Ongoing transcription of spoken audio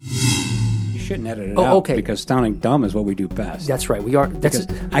shouldn't edit it Oh, out okay. because sounding dumb is what we do best. That's right. We are. Because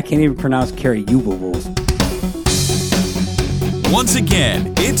I can't even pronounce Carrie Ubles. Once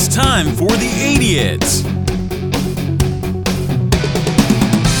again, it's time for the Idiots.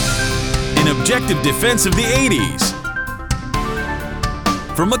 An objective defense of the 80s.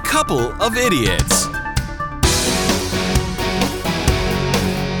 From a couple of idiots.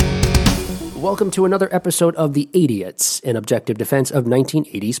 Welcome to another episode of The Idiots, an objective defense of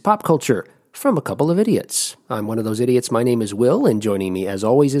 1980s pop culture from a couple of idiots. I'm one of those idiots. My name is Will, and joining me, as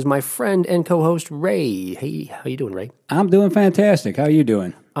always, is my friend and co-host, Ray. Hey, how you doing, Ray? I'm doing fantastic. How are you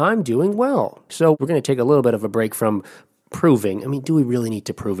doing? I'm doing well. So we're going to take a little bit of a break from proving. I mean, do we really need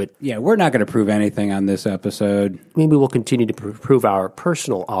to prove it? Yeah, we're not going to prove anything on this episode. Maybe we'll continue to prove our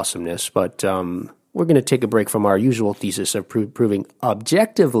personal awesomeness, but we're going to take a break from our usual thesis of proving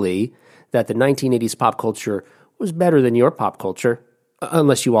objectively that the 1980s pop culture was better than your pop culture,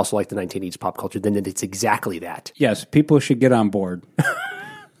 unless you also like the 1980s pop culture, then it's exactly that. Yes, people should get on board.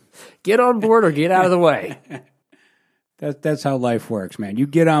 Get on board or get out of the way. That's how life works, man. You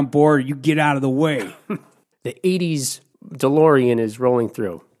get on board, you get out of the way. The 80s DeLorean is rolling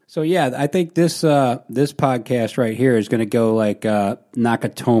through. So yeah, I think this podcast right here is going to go like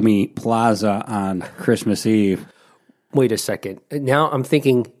Nakatomi Plaza on Christmas Eve. Wait a second. Now I'm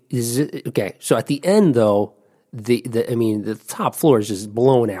thinking, okay, so at the end though, the top floor is just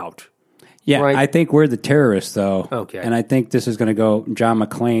blown out. Yeah, right? I think we're the terrorists though. Okay. And I think this is going to go, John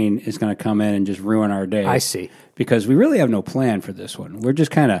McClane is going to come in and just ruin our day. I see. Because we really have no plan for this one. We're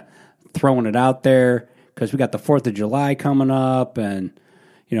just kind of throwing it out there because we got the 4th of July coming up and,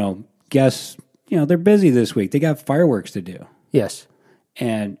 they're busy this week. They got fireworks to do. Yes.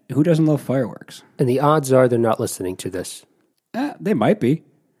 And who doesn't love fireworks? And the odds are they're not listening to this. They might be.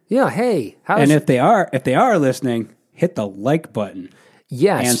 Yeah, hey. And if they are listening, hit the like button.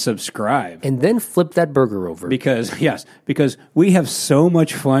 Yes. And subscribe. And then flip that burger over. Because we have so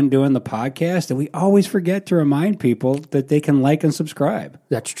much fun doing the podcast that we always forget to remind people that they can like and subscribe.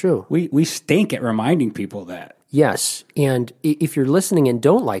 That's true. We stink at reminding people that. Yes. And if you're listening and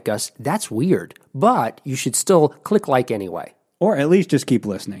don't like us, that's weird. But you should still click like anyway. Or at least just keep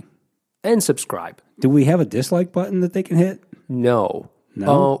listening. And subscribe. Do we have a dislike button that they can hit? No.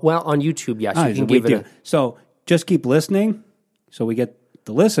 No? Well, on YouTube, yes. You can give it So just keep listening so we get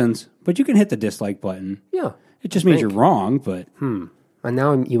the listens, but you can hit the dislike button. Yeah. It just means you're wrong, but... And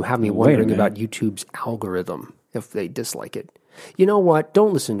now you have me wondering about YouTube's algorithm, if they dislike it. You know what?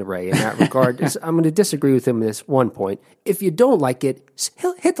 Don't listen to Ray in that regard. I'm going to disagree with him in this one point. If you don't like it,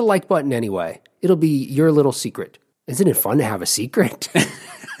 hit the like button anyway. It'll be your little secret. Isn't it fun to have a secret?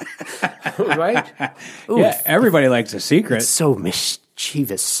 Right? Ooh, yeah, everybody likes a secret. It's so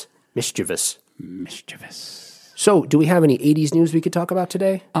mischievous. So, do we have any 80s news we could talk about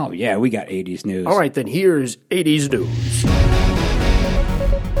today? Oh, yeah, we got 80s news. All right, then here's 80s news.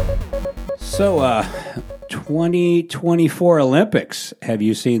 So, 2024 Olympics. Have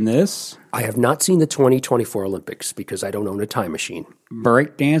you seen this? I have not seen the 2024 Olympics because I don't own a time machine.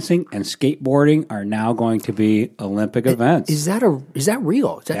 Breakdancing and skateboarding are now going to be Olympic events. Is that real? Is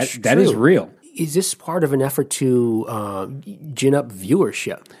that true? That is real. Is this part of an effort to gin up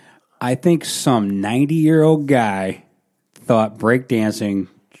viewership? I think some 90-year-old guy thought breakdancing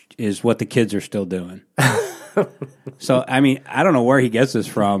is what the kids are still doing. So, I mean, I don't know where he gets this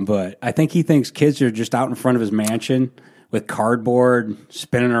from, but I think he thinks kids are just out in front of his mansion with cardboard,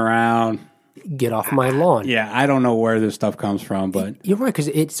 spinning around. Get off my lawn. Yeah, I don't know where this stuff comes from, but... You're right, because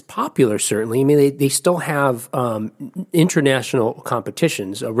it's popular, certainly. I mean, they still have international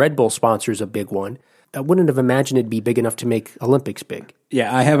competitions. Red Bull sponsors a big one. I wouldn't have imagined it'd be big enough to make Olympics big.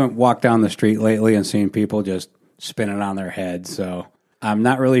 Yeah, I haven't walked down the street lately and seen people just spinning on their heads, so I'm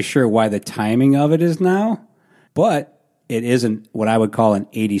not really sure why the timing of it is now, but it isn't what I would call an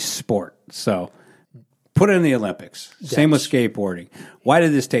 80s sport. So put it in the Olympics. Same with skateboarding. Why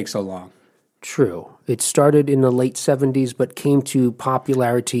did this take so long? True. It started in the late 70s, but came to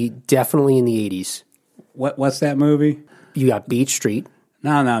popularity definitely in the 80s. What's that movie? You got Beach Street.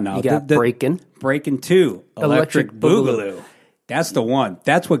 No. You got Breakin'. Breakin' 2. Electric Boogaloo. That's the one.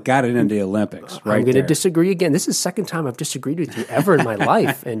 That's what got it into the Olympics, right? I'm going to disagree again. This is the second time I've disagreed with you ever in my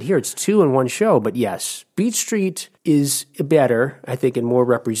life. And here it's 2 in one show. But yes, Beach Street is better, I think, and more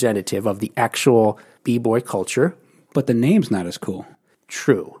representative of the actual B-boy culture. But the name's not as cool.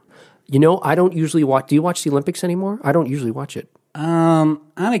 True. You know, I don't usually watch... Do you watch the Olympics anymore? I don't usually watch it. On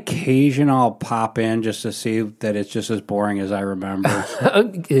occasion, I'll pop in just to see that it's just as boring as I remember.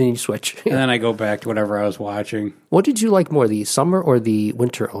 And you switch. And then I go back to whatever I was watching. What did you like more, the summer or the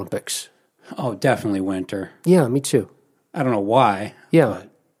winter Olympics? Oh, definitely winter. Yeah, me too. I don't know why. Yeah.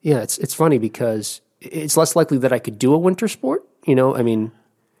 Yeah, it's funny because it's less likely that I could do a winter sport. You know, I mean,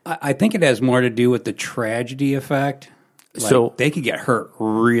 I think it has more to do with the tragedy effect. Like, so they could get hurt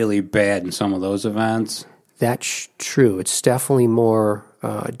really bad in some of those events. That's true. It's definitely more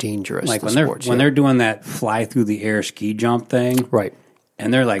dangerous. Like when they're doing that fly through the air ski jump thing, right?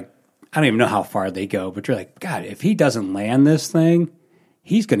 And they're like, I don't even know how far they go, but you're like, God, if he doesn't land this thing,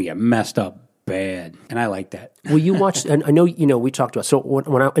 he's going to get messed up bad. And I like that. Well, you watched, and I know, we talked about, so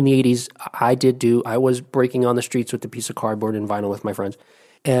when I, in the 80s, I was breaking on the streets with a piece of cardboard and vinyl with my friends.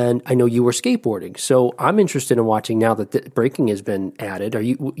 And I know you were skateboarding. So I'm interested in watching now that the breaking has been added.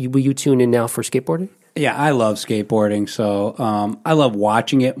 Will you tune in now for skateboarding? Yeah, I love skateboarding. So I love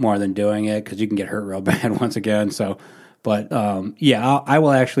watching it more than doing it because you can get hurt real bad once again. So, but I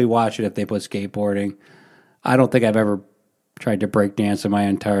will actually watch it if they put skateboarding. I don't think I've ever tried to break dance in my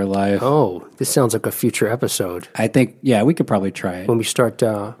entire life. Oh, this sounds like a future episode. I think, we could probably try it. When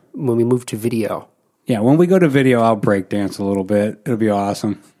we move to video. Yeah, when we go to video, I'll break dance a little bit. It'll be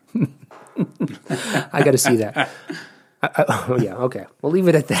awesome. I got to see that. Okay. We'll leave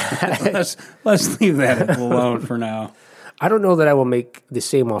it at that. let's leave that alone for now. I don't know that I will make the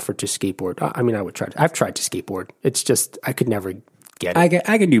same offer to skateboard. I mean, I would try. I've tried to skateboard. It's just I could never get it.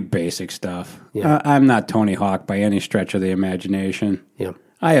 I can do basic stuff. Yeah. I'm not Tony Hawk by any stretch of the imagination. Yeah.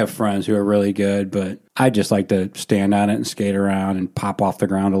 I have friends who are really good, but I just like to stand on it and skate around and pop off the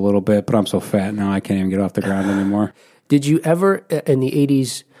ground a little bit. But I'm so fat now I can't even get off the ground anymore. Did you ever, in the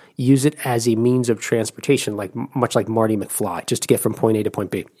 80s, use it as a means of transportation, much like Marty McFly, just to get from point A to point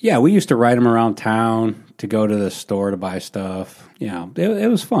B? Yeah, we used to ride him around town to go to the store to buy stuff. Yeah, it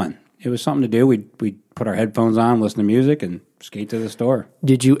was fun. It was something to do. We'd put our headphones on, listen to music, and skate to the store.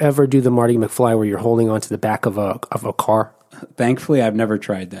 Did you ever do the Marty McFly where you're holding onto the back of a car? Thankfully, I've never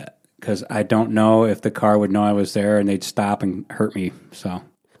tried that because I don't know if the car would know I was there and they'd stop and hurt me. So,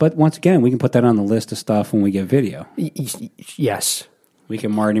 but once again, we can put that on the list of stuff when we get video. Yes. We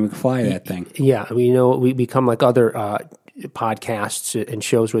can Marty McFly that thing. Yeah. I mean, we become like other podcasts and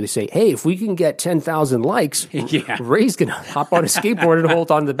shows where they say, hey, if we can get 10,000 likes, Ray's going to hop on a skateboard and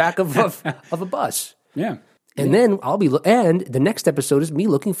hold on to the back of a bus. Yeah. And then and the next episode is me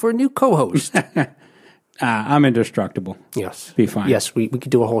looking for a new co-host. I'm indestructible. Yes. Be fine. Yes, we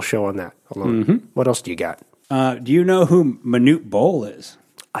could do a whole show on that alone. Mm-hmm. What else do you got? Do you know who Manute Bol is?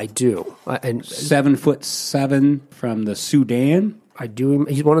 I do. And 7'7" from the Sudan. I do.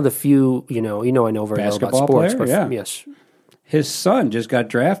 He's one of the few, I know very little about sports. Player, but yes. His son just got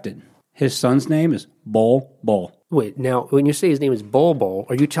drafted. His son's name is Bol Bol. Wait, now, when you say his name is Bol Bol,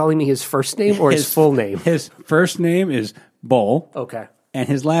 are you telling me his first name or his full name? His first name is Bol. Okay. And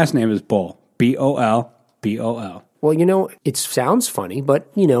his last name is Bol. Bol. Bol. Well, it sounds funny,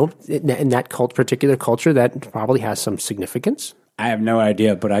 but, in that particular culture, that probably has some significance. I have no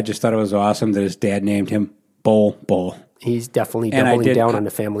idea, but I just thought it was awesome that his dad named him Bol Bol. He's definitely doubling down on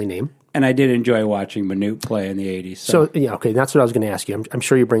the family name. And I did enjoy watching Manute play in the 80s. So that's what I was going to ask you. I'm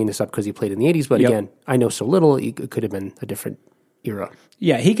sure you're bringing this up because he played in the 80s, but again, I know so little, it could have been a different era.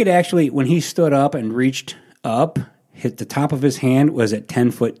 Yeah, he could actually, when he stood up and reached up, hit the top of his hand was at 10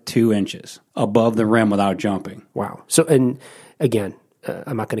 foot 2 inches above the rim without jumping. Wow. So, and again,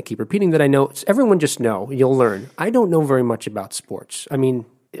 I'm not going to keep repeating that I know. Everyone just know, you'll learn. I don't know very much about sports. I mean,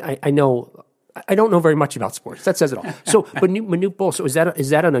 I don't know very much about sports. That says it all. So, but Manute Bol, so is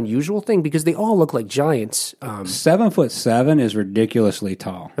that an unusual thing? Because they all look like giants. 7'7" is ridiculously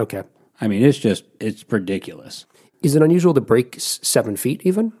tall. Okay. I mean, it's ridiculous. Is it unusual to break 7 feet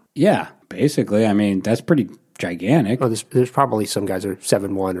even? Yeah, basically. I mean, that's pretty gigantic. Oh, there's probably some guys are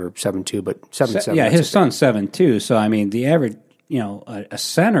 7'1" or 7'2", but 7'7". Yeah, his son's 7'2". So I mean, the average, a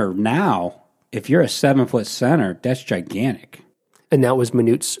center now, if you're a 7-foot center, that's gigantic. And that was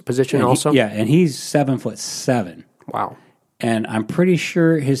Manute's position also? And he's 7'7". Wow. And I'm pretty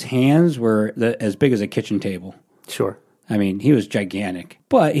sure his hands were as big as a kitchen table. Sure. I mean, he was gigantic,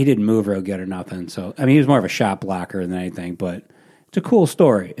 but he didn't move real good or nothing. So, I mean, he was more of a shot blocker than anything, but it's a cool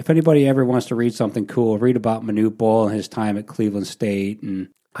story. If anybody ever wants to read something cool, read about Manute Bol and his time at Cleveland State. And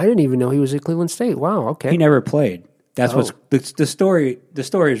I didn't even know he was at Cleveland State. Wow, okay. He never played. That's what's the story. The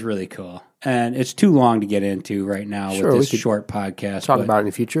story is really cool. And it's too long to get into right now with this short podcast. Talk about it in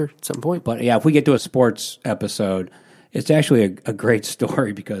the future at some point. But yeah, if we get to a sports episode, it's actually a great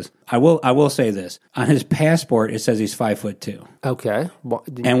story because I will say this. On his passport, it says he's 5'2". Okay.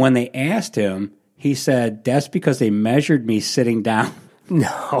 And when they asked him, he said, that's because they measured me sitting down.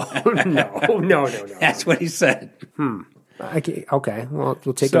 No. That's what he said. Okay, well,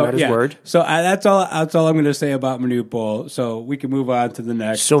 we'll take him at his word. So that's all I'm going to say about Manute Bol. So we can move on to the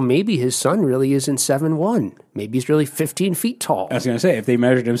next. So maybe his son really isn't 7'1". Maybe he's really 15 feet tall. I was going to say, if they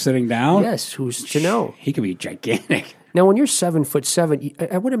measured him sitting down. Yes, who's to know? He could be gigantic. Now, when you're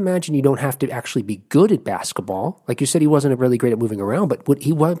 7'7", I would imagine you don't have to actually be good at basketball. Like you said, he wasn't really great at moving around, but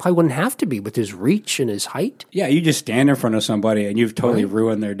he probably wouldn't have to be with his reach and his height. Yeah, you just stand in front of somebody and you've totally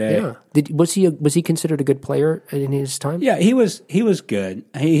ruined their day. Yeah. Was he considered a good player in his time? Yeah, he was good.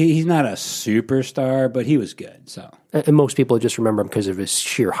 He's not a superstar, but he was good. So. And most people just remember him because of his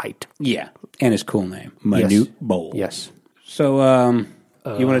sheer height. Yeah, and his cool name, Manute Bol. Yes. So,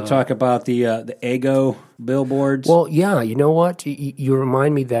 you want to talk about the Eggo billboards? Well, yeah. You know what? You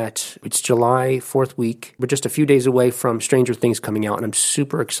remind me that it's July 4th week. We're just a few days away from Stranger Things coming out, and I'm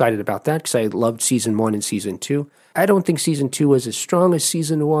super excited about that because I loved Season 1 and Season 2. I don't think Season 2 was as strong as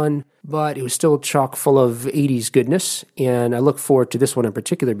Season 1, but it was still chock full of 80s goodness, and I look forward to this one in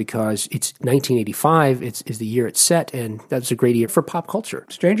particular because it's 1985 is the year it's set, and that's a great year for pop culture.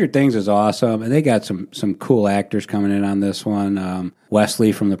 Stranger Things is awesome, and they got some cool actors coming in on this one.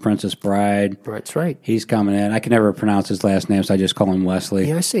 Wesley from The Princess Bride. That's right. He's coming in. I can never pronounce his last name, so I just call him Wesley.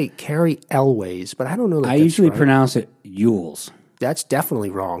 Yeah, I say Carrie Elways, but I don't know. I usually pronounce it Yules. That's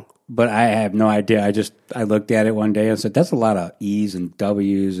definitely wrong. But I have no idea. I looked at it one day and said, that's a lot of E's and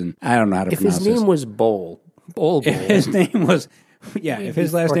W's, and I don't know how to pronounce it. If his name was Bowl. If his name was, if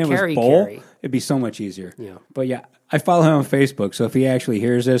his last name was Bowl, it'd be so much easier. Yeah. But yeah, I follow him on Facebook, so if he actually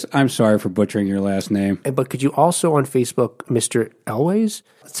hears this, I'm sorry for butchering your last name. But could you also on Facebook, Mr. Elways,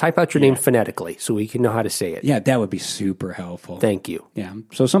 type out your name phonetically so we can know how to say it? Yeah, that would be super helpful. Thank you. Yeah,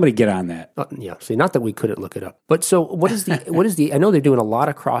 so somebody get on that. Yeah, see, not that we couldn't look it up. But so what is the, I know they're doing a lot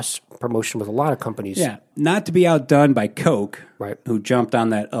of cross promotion with a lot of companies. Yeah, not to be outdone by Coke, right, who jumped on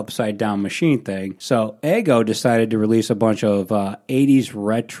that upside down machine thing. So Eggo decided to release a bunch of 80s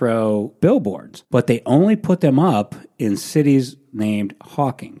retro billboards, but they only put them up in cities named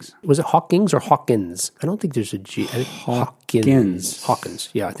Hawkins. Was it Hawkins or Hawkins? I don't think there's a G. Hawkins. Hawkins.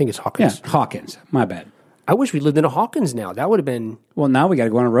 Yeah, I think it's Hawkins. Yeah, Hawkins. My bad. I wish we lived in a Hawkins now. That would have been... Well, now we got to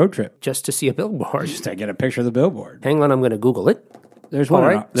go on a road trip. Just to see a billboard. Just to get a picture of the billboard. Hang on, I'm going to Google it. There's one. All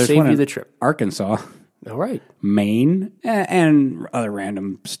right, save you the trip. Arkansas. All right. Maine, and other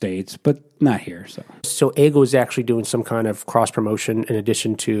random states, but not here. So Eggo is actually doing some kind of cross-promotion in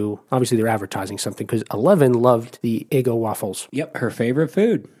addition to, obviously they're advertising something, because Eleven loved the Eggo waffles. Yep, her favorite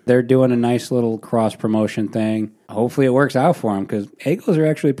food. They're doing a nice little cross-promotion thing. Hopefully it works out for them, because Eggos are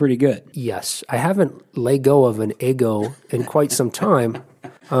actually pretty good. Yes. I haven't let go of an Eggo in quite some time.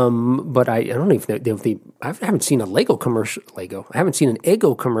 But I don't even know. I haven't seen a Lego commercial. I haven't seen an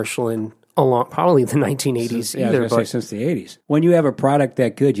Eggo commercial in probably the 1980s either. I was going to say since the 80s. When you have a product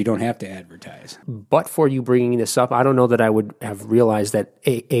that good, you don't have to advertise. But for you bringing this up, I don't know that I would have realized that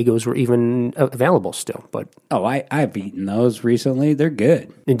Eggos were even available still. But I've eaten those recently. They're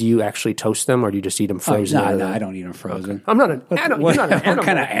good. And do you actually toast them, or do you just eat them frozen? No, I don't eat them frozen. Okay. I'm not an animal. What kind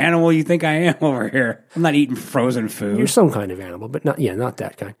of animal you think I am over here? I'm not eating frozen food. You're some kind of animal, but not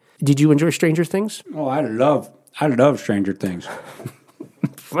that kind. Did you enjoy Stranger Things? Oh, I love Stranger Things.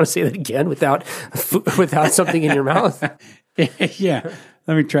 Want to say that again without something in your mouth? Yeah.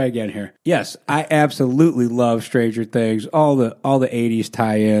 Let me try again here. Yes, I absolutely love Stranger Things. All the 80s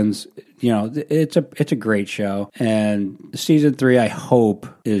tie-ins. You know, it's a great show. And season 3, I hope,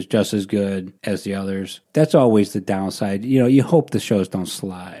 is just as good as the others. That's always the downside. You know, you hope the shows don't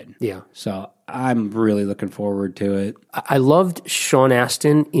slide. Yeah. So I'm really looking forward to it. I loved Sean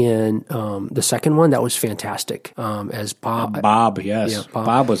Astin in the second one. That was fantastic. As Bob. Bob, yes. Yeah,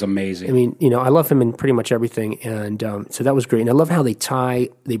 Bob was amazing. I mean, I love him in pretty much everything. And so that was great. And I love how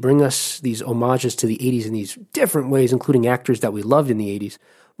they bring us these homages to the 80s in these different ways, including actors that we loved in the 80s.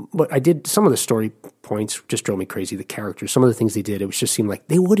 But some of the story points just drove me crazy. The characters, some of the things they did, just seemed like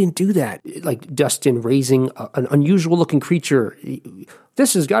they wouldn't do that. Like Dustin raising an unusual looking creature.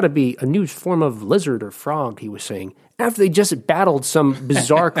 This has got to be a new form of lizard or frog, he was saying. After they just battled some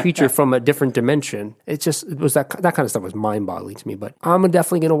bizarre creature from a different dimension. It was that kind of stuff was mind boggling to me. But I'm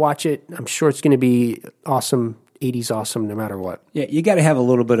definitely going to watch it. I'm sure it's going to be awesome. 80s awesome no matter what. Yeah, you got to have a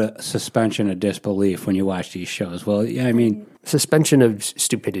little bit of suspension of disbelief when you watch these shows. Well, yeah, I mean... Suspension of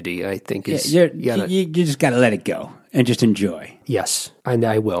stupidity, I think, is... Yeah, you just got to let it go and just enjoy. Yes, and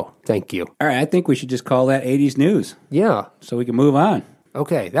I will. Thank you. All right, I think we should just call that 80s news. Yeah. So we can move on.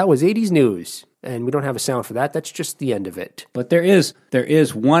 Okay, that was 80s news. And we don't have a sound for that. That's just the end of it. But there is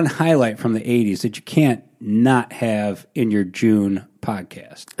one highlight from the 80s that you can't not have in your June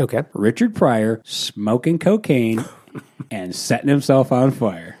podcast. Okay. Richard Pryor smoking cocaine and setting himself on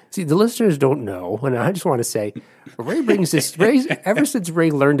fire. See, the listeners don't know, and I just want to say, Ray brings this. Ever since Ray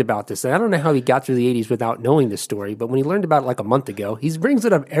learned about this, and I don't know how he got through the 80s without knowing this story, but when he learned about it like a month ago, he brings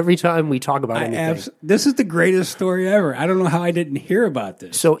it up every time we talk about anything. This is the greatest story ever. I don't know how I didn't hear about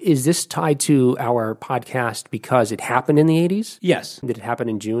this. So is this tied to our podcast because it happened in the 80s? Yes. Did it happen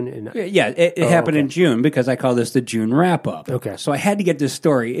in June? It happened in June because I call this the June wrap-up. Okay. So I had to get this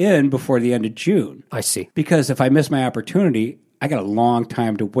story in before the end of June. I see. Because if I miss my opportunity, I got a long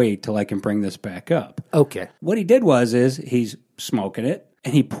time to wait till I can bring this back up. Okay. What he did is he's smoking it,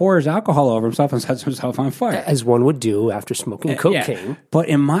 and he pours alcohol over himself and sets himself on fire. As one would do after smoking cocaine. Yeah. But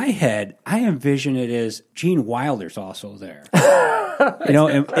in my head, I envision it as Gene Wilder's also there.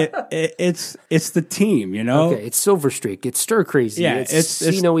 It's the team, Okay, it's Silver Streak. It's Stir Crazy. Yeah, it's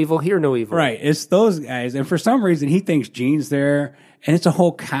See No Evil, Hear No Evil. Right, it's those guys. And for some reason, he thinks Gene's there, and it's a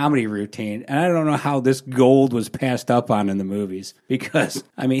whole comedy routine. And I don't know how this gold was passed up on in the movies. Because,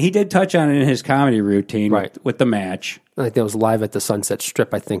 he did touch on it in his comedy routine with the match. I think that was Live at the Sunset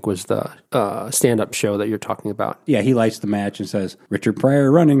Strip, I think, was the stand-up show that you're talking about. Yeah, he lights the match and says, Richard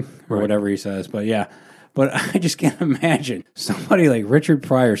Pryor running, or whatever he says. But yeah. But I just can't imagine somebody like Richard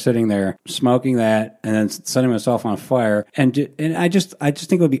Pryor sitting there smoking that and then setting himself on fire. And I just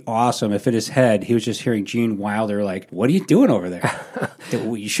think it would be awesome if in his head he was just hearing Gene Wilder like, "What are you doing over there?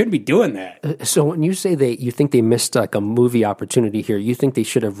 You shouldn't be doing that." So when you say you think they missed like a movie opportunity here, you think they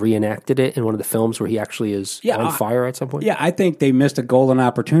should have reenacted it in one of the films where he actually is on fire at some point? Yeah, I think they missed a golden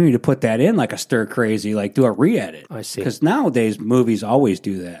opportunity to put that in like a Stir Crazy, like do a re-edit. I see. Because nowadays movies always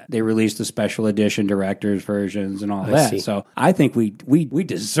do that. They release the special edition director's versions and all that. See. So I think we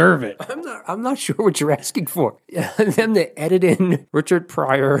deserve it. I'm not sure what you're asking for. Them to edit in Richard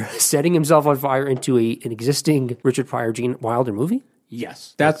Pryor setting himself on fire into an existing Richard Pryor Gene Wilder movie?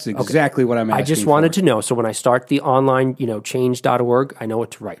 Yes, that's exactly what I'm asking. I just wanted to know. So when I start the online, change.org, I know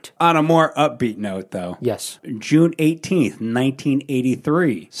what to write. On a more upbeat note, though. Yes. June 18th,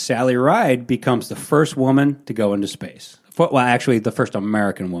 1983, Sally Ride becomes the first woman to go into space. Well, actually, the first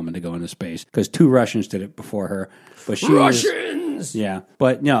American woman to go into space, because 2 Russians did it before her. But Russians! Yeah.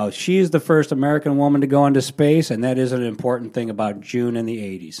 But no, she's the first American woman to go into space, and that is an important thing about June in the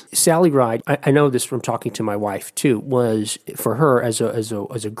 80s. Sally Ride, I know this from talking to my wife, too, was for her as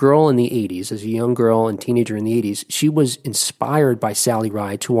a girl in the 80s, as a young girl and teenager in the 80s, she was inspired by Sally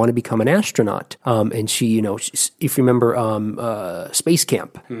Ride to want to become an astronaut. And she, if you remember Space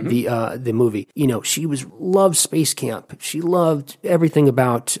Camp, the movie, she loved Space Camp. She loved everything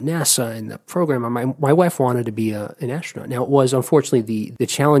about NASA and the program. My wife wanted to be an astronaut. Now, it was unfortunately the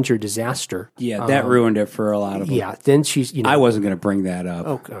Challenger disaster. Yeah, that ruined it for a lot of them. Yeah, then she's, I wasn't going to bring that up.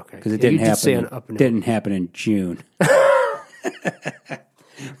 Okay. Because it didn't happen in June.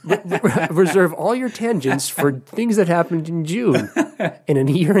 Reserve all your tangents for things that happened in June in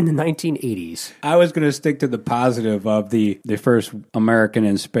a year in the 1980s. I was going to stick to the positive of the first American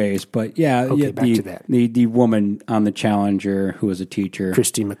in space, but back to that. The woman on the Challenger who was a teacher,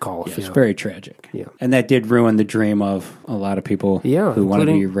 Christine McAuliffe. It's very tragic. Yeah, and that did ruin the dream of a lot of people who want to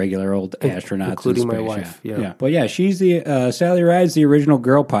be regular old astronauts, including in space. My wife. Yeah. But yeah, she's the Sally Ride's the original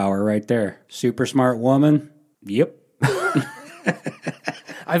girl power right there. Super smart woman. Yep.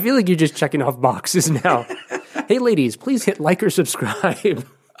 I feel like you're just checking off boxes now. Hey, ladies, please hit like or subscribe.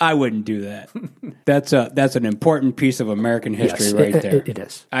 I wouldn't do that. That's an important piece of American history right there. It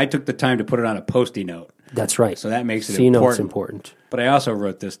is. I took the time to put it on a Post-it note. That's right. So that makes it important. important. It's important. But I also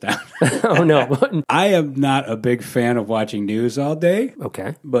wrote this down. Oh, no. I am not a big fan of watching news all day.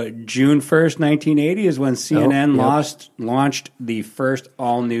 Okay. But June 1st, 1980 is when CNN launched the first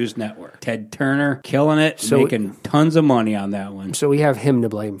all-news network. Ted Turner killing it, making tons of money on that one. So we have him to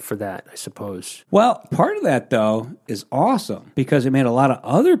blame for that, I suppose. Well, part of that, though, is awesome because it made a lot of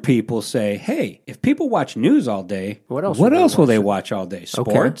other people say, hey, if people watch news all day, what else will they watch all day?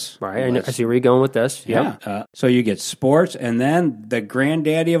 Sports. Okay. Right. I see where you're going with this. Yeah. So you get sports, and then the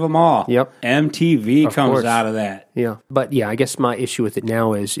granddaddy of them all. Yep. MTV comes out of that. Yeah. But I guess my issue with it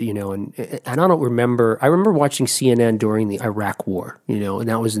now is, and I don't remember, I remember watching CNN during the Iraq War, and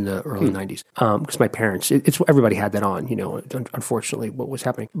that was in the early 90s. Because my parents, everybody had that on, unfortunately, what was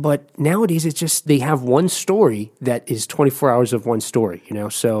happening. But nowadays, it's just, they have one story that is 24 hours of one story,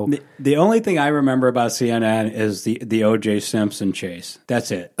 so. The only thing I remember about CNN is the O.J. Simpson chase. That's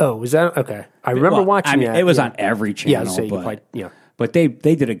it. Oh, was that? Okay. I remember watching that. It was on every channel. But they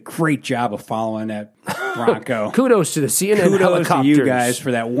did a great job of following that Bronco. Kudos to the CNN helicopters. To you guys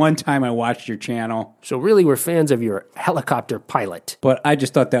for that one time I watched your channel. So really, we're fans of your helicopter pilot. But I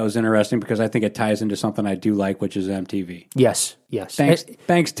just thought that was interesting because I think it ties into something I do like, which is MTV. Yes. Yes.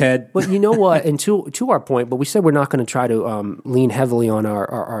 Thanks, Ted. But you know what? And to our point, but we said we're not going to try to lean heavily on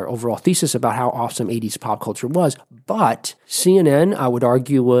our overall thesis about how awesome 80s pop culture was. But CNN, I would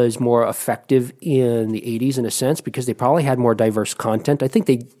argue, was more effective in the 80s in a sense because they probably had more diverse content. I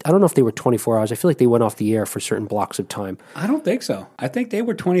don't know if they were 24 hours. I feel like they went off the air for certain blocks of time. I don't think so. I think they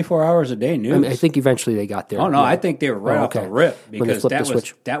were 24 hours a day news. I mean, I think eventually they got there. Oh, no, I think they were right off the rip because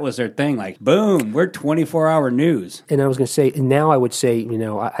that was their thing. Like, boom, we're 24-hour news. And I was going to say, and now I would say,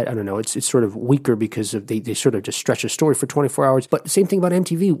 I don't know, it's sort of weaker because of they sort of just stretch a story for 24 hours. But the same thing about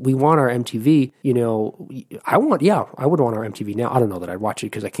MTV. We want our MTV, I would want our MTV now. I don't know that I'd watch it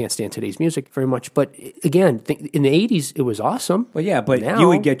because I can't stand today's music very much. But again, in the 80s, it was awesome. But now, you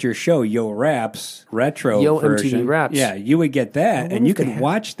would get your show, Yo Raps, retro version. MTV Raps. Yeah, you would get that, and you could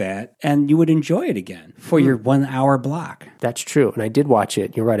watch that, and you would enjoy it again for your 1 hour block. That's true. And I did watch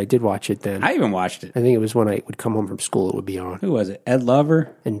it. You're right, I did watch it then. I even watched it. I think it was when I would come home from school, it would be on. Who was it? Ed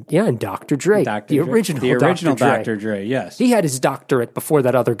Lover? And Dr. Dre. The original Dr. Dre, yes. He had his doctorate before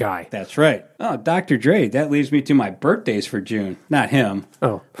that other guy. That's right. Oh, Dr. Dre. That leads me to my birthdays for June. Not him.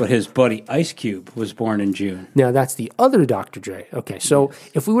 Oh. But his buddy Ice Cube was born in June. Now, that's the other Dr. Dre. Okay, so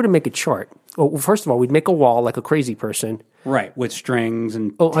if we were to make a chart, well, first of all, we'd make a wall like a crazy person. Right, with strings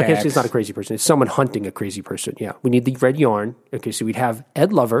and tags. I guess it's not a crazy person. It's someone hunting a crazy person. Yeah. We need the red yarn. Okay, so we'd have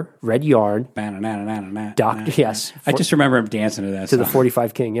Ed Lover, red yarn. Yes. I just remember him dancing to that song. To the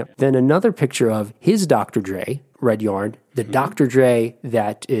 45 King, yep. Then another picture of his Dr. Dre, red yarn. The Dr. Dre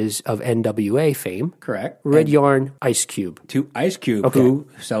that is of NWA fame. Correct. Red yarn, Ice Cube. To Ice Cube, who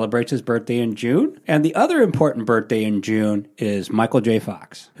celebrates his birthday in June. And the other important birthday in June is Michael J.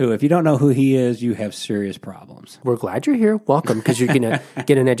 Fox, who, if you don't know who he is, you have serious problems. We're glad you're here. Welcome, because you're going to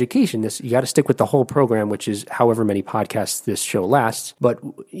get an education. You got to stick with the whole program, which is however many podcasts this show lasts. But,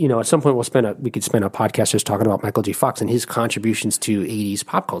 at some point we could spend a podcast just talking about Michael J. Fox and his contributions to 80s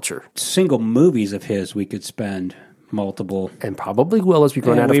pop culture. Single movies of his we could spend multiple, and probably will as we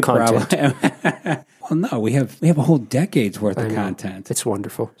run out of content. Well, no, we have a whole decade's worth of content. It's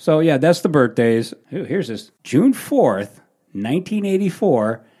wonderful. So yeah, that's the birthdays. Ooh, here's this: June 4th,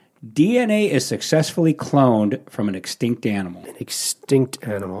 1984. DNA is successfully cloned from an extinct animal. An extinct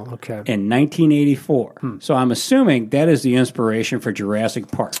animal, okay. In 1984. So I'm assuming that is the inspiration for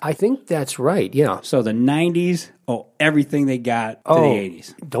Jurassic Park. I think that's right, yeah. So the 90s, everything they got to the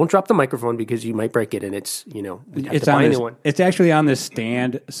 80s. Don't drop the microphone because you might break it and it's, we'd have it's to buy a on new one. It's actually on this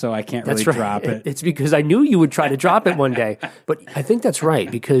stand, so I can't really drop it. It's because I knew you would try to drop it one day. But I think that's right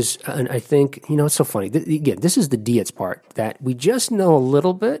because, and I think, it's so funny. Again, this is the Dietz part, that we just know a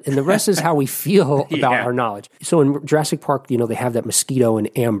little bit and the rest is how we feel about our knowledge. So in Jurassic Park, they have that mosquito and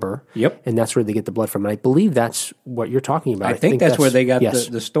amber. Yep. And that's where they get the blood from. And I believe that's what you're talking about. I think that's where they got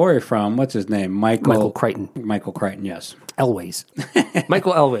the story from. What's his name? Michael Crichton. Michael Crichton, yes. Elways.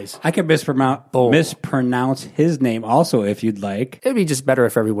 Michael Elways. I can mispronounce his name also if you'd like. It'd be just better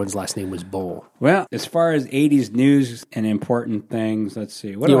if everyone's last name was Bowl. Well, as far as 80s news and important things, let's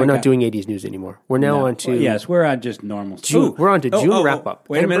see. We're not doing 80s news anymore. We're now on to... Well, yes, we're on just normal June. We're on to June wrap-up.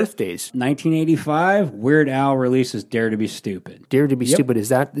 Wait a minute. Birthdays. 1985, Weird Al releases Dare to be Stupid. Dare to be Stupid. Is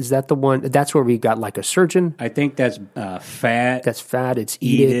that the one? That's where we got like a surgeon? I think that's Fat. That's Fat. It's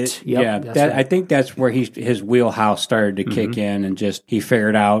Eat It. Yep, I think that's where his wheelhouse started to kick in and he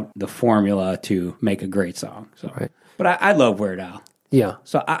figured out the formula to make a great song. So, right. But I love Weird Al. Yeah.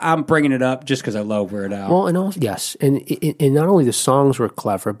 So I'm bringing it up just because I love Weird Al. Well, and also, yes. And not only the songs were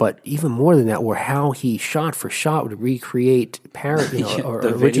clever, but even more than that were how he shot for shot would recreate or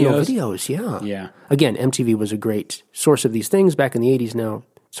original videos. Yeah. Yeah. Again, MTV was a great source of these things back in the 80s. Now,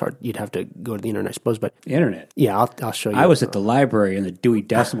 it's hard. You'd have to go to the internet, I suppose. But the internet. Yeah, I'll show you. I was at the library in the Dewey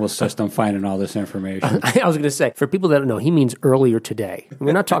Decimal System finding all this information. I was going to say, for people that don't know, he means earlier today.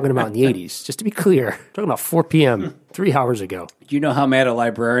 We're not talking about in the 80s. Just to be clear, we're talking about 4 p.m., 3 hours ago. Do you know how mad a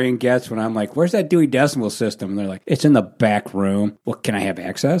librarian gets when I'm like, where's that Dewey Decimal System? And they're like, it's in the back room. Well, can I have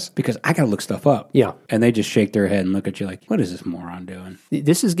access? Because I got to look stuff up. Yeah. And they just shake their head and look at you like, what is this moron doing?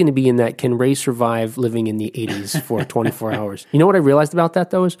 This is going to be in that, can Ray survive living in the 80s for 24 hours? You know what I realized about that,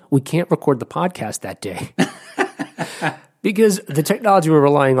 though, is we can't record the podcast that day. Because the technology we're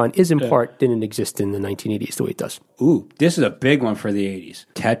relying on is in part didn't exist in the 1980s the way it does. Ooh, this is a big one for the 80s.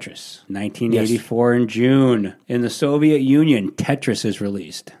 Tetris, 1984 in June. In the Soviet Union, Tetris is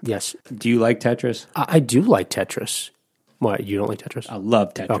released. Yes. Do you like Tetris? I do like Tetris. What, you don't like Tetris? I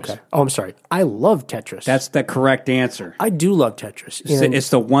love Tetris. Okay. Oh, I'm sorry. I love Tetris. That's the correct answer. I do love Tetris. It's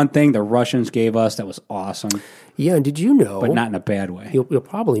the one thing the Russians gave us that was awesome, Yeah, and did you know? but not in a bad way. You'll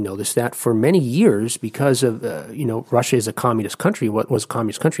probably know this, that for many years, because of, Russia is a communist country, what was a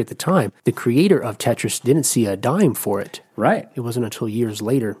communist country at the time, the creator of Tetris didn't see a dime for it. Right. It wasn't until years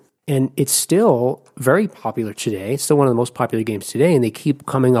later. And it's still very popular today. It's still one of the most popular games today, and they keep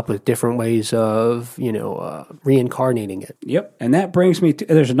coming up with different ways of, reincarnating it. Yep. And that brings me to,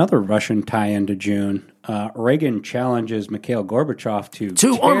 there's another Russian tie-in to June. Reagan challenges Mikhail Gorbachev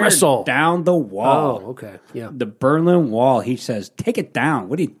to arm wrestle down the wall. Oh, okay. Yeah. The Berlin Wall. He says, take it down.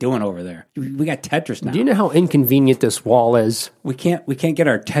 What are you doing over there? We got Tetris now. Do you know how inconvenient this wall is? We can't get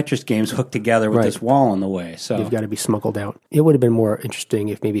our Tetris games hooked together with this wall in the way. So You've got to be smuggled out. It would have been more interesting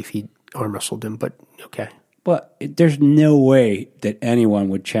if he arm wrestled him, but okay. But there's no way that anyone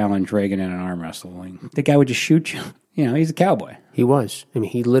would challenge Reagan in an arm wrestling. The guy would just shoot you. He's a cowboy. He was. I mean,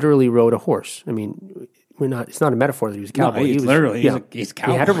 he literally rode a horse. I mean, it's not a metaphor that he was a cowboy. No, he's a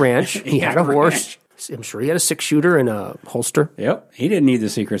cowboy. He had a ranch. He had a horse. I'm sure he had a 6-shooter and a holster. Yep. He didn't need the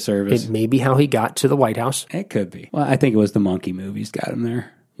Secret Service. It may be how he got to the White House. It could be. Well, I think it was the monkey movies got him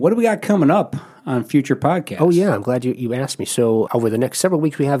there. What do we got coming up on future podcasts? Oh, yeah. I'm glad you asked me. So over the next several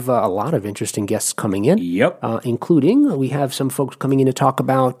weeks, we have a lot of interesting guests coming in. Yep. Including we have some folks coming in to talk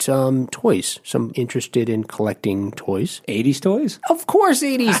about toys, some interested in collecting toys. 80s toys? Of course,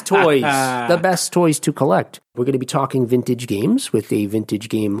 80s toys. The best toys to collect. We're going to be talking vintage games with a vintage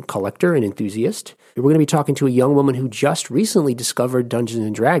game collector and enthusiast. We're going to be talking to a young woman who just recently discovered Dungeons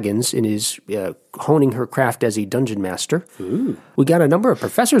 & Dragons and is honing her craft as a dungeon master. Ooh. We got a number of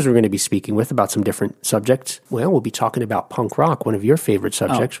professors we're going to be speaking with about some different subjects. Well, we'll be talking about punk rock, one of your favorite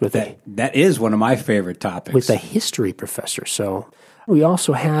subjects. That is one of my favorite topics. With a history professor. So we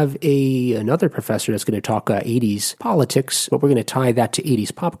also have another professor that's going to talk 80s politics, but we're going to tie that to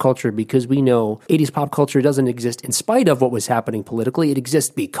 80s pop culture because we know 80s pop culture doesn't exist in spite of what was happening politically. It exists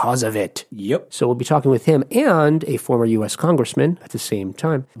because of it. Yep. So we'll be talking with him and a former U.S. congressman at the same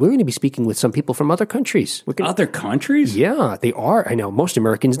time. We're going to be speaking with some people from other countries. Other countries? Yeah, they are. I know. Most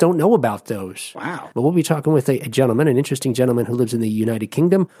Americans don't know about those. Wow. But we'll be talking with a gentleman, an interesting gentleman who lives in the United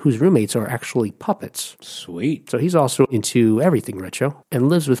Kingdom, whose roommates are actually puppets. Sweet. So he's also into everything retro and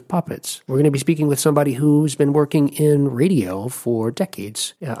lives with puppets. We're going to be speaking with somebody who's been working in radio for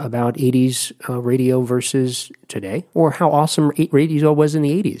decades about 80s radio versus today, or how awesome radio was in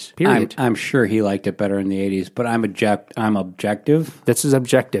the 80s, period. I'm sure he liked it better in the 80s, but I'm objective. This is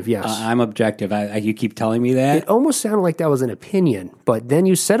objective, yes. I'm objective. You keep telling me that. It almost sounded like that was an opinion, but then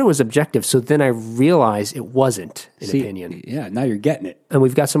you said it was objective, so then I realized it wasn't an opinion. Yeah, now you're getting it. And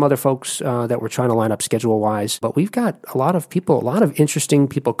we've got some other folks that we're trying to line up schedule-wise, but we've got a lot of interesting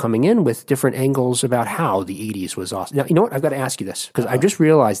people coming in with different angles about how the 80s was awesome. Now, you know what? I've got to ask you this, because I just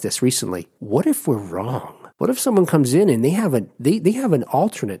realized this recently. What if we're wrong? What if someone comes in and they have an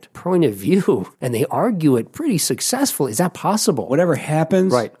alternate point of view and they argue it pretty successfully? Is that possible? Whatever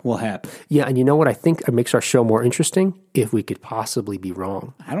happens will happen. Yeah, and you know what I think makes our show more interesting? If we could possibly be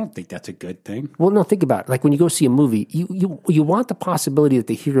wrong. I don't think that's a good thing. Well, no, think about it. Like when you go see a movie, you want the possibility that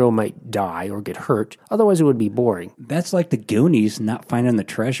the hero might die or get hurt. Otherwise, it would be boring. That's like the Goonies not finding the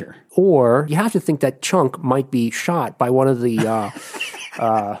treasure. Or you have to think that Chunk might be shot by one of the...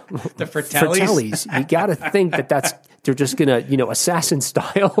 the Fratellis. You got to think they're just gonna, assassin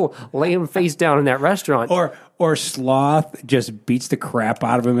style, lay him face down in that restaurant. Or Sloth just beats the crap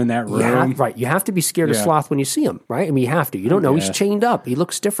out of him in that room. Yeah, right. You have to be scared of Sloth when you see him, right? I mean, you have to. You don't know. He's chained up. He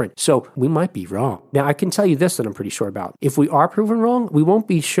looks different. So we might be wrong. Now, I can tell you this that I'm pretty sure about. If we are proven wrong, we won't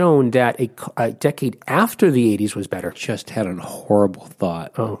be shown that a decade after the 80s was better. Just had a horrible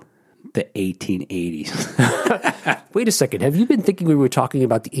thought. Oh. The 1880s. Wait a second. Have you been thinking we were talking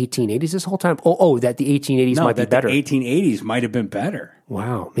about the 1880s this whole time? Oh, that the 1880s might be better. The 1880s might have been better.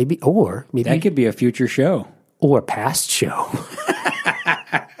 Wow. Maybe that could be a future show. Or a past show.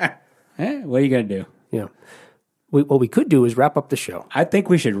 What are you going to do? Yeah. What we could do is wrap up the show. I think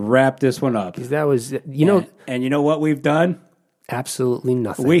we should wrap this one up. That was, And you know what we've done? Absolutely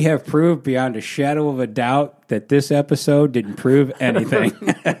nothing. We have proved beyond a shadow of a doubt that this episode didn't prove anything.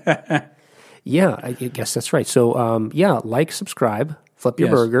 Yeah, I guess that's right. So, like, subscribe, flip your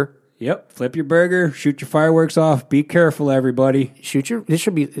burger. Yep, flip your burger, shoot your fireworks off. Be careful, everybody. Shoot your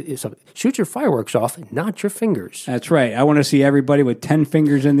fireworks off, not your fingers. That's right. I want to see everybody with 10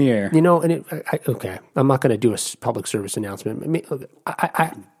 fingers in the air. Okay, I'm not going to do a public service announcement.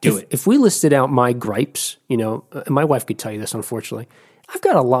 Do it. If we listed out my gripes, my wife could tell you this, unfortunately. I've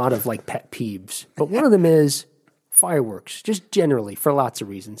got a lot of pet peeves, but one of them is fireworks, just generally for lots of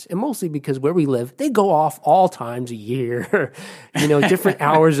reasons, and mostly because where we live, they go off all times a year, different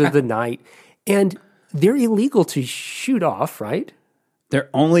hours of the night, and they're illegal to shoot off, right? They're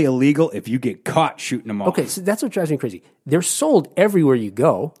only illegal if you get caught shooting them off. Okay, so that's what drives me crazy. They're sold everywhere you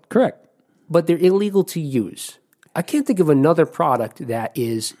go. Correct. But they're illegal to use. I can't think of another product that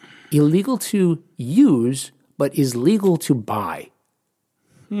is illegal to use, but is legal to buy.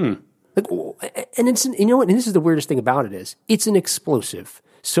 And it's and this is the weirdest thing about it is it's an explosive.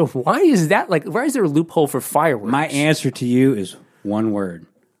 So why is that why is there a loophole for fireworks? My answer to you is one word: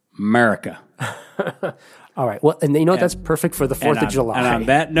 America. All right. Well, and that's perfect for the 4th of July. And on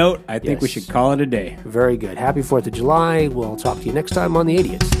that note, I think we should call it a day. Very good. Happy 4th of July. We'll talk to you next time on The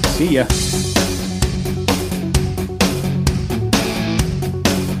Idiots. See ya.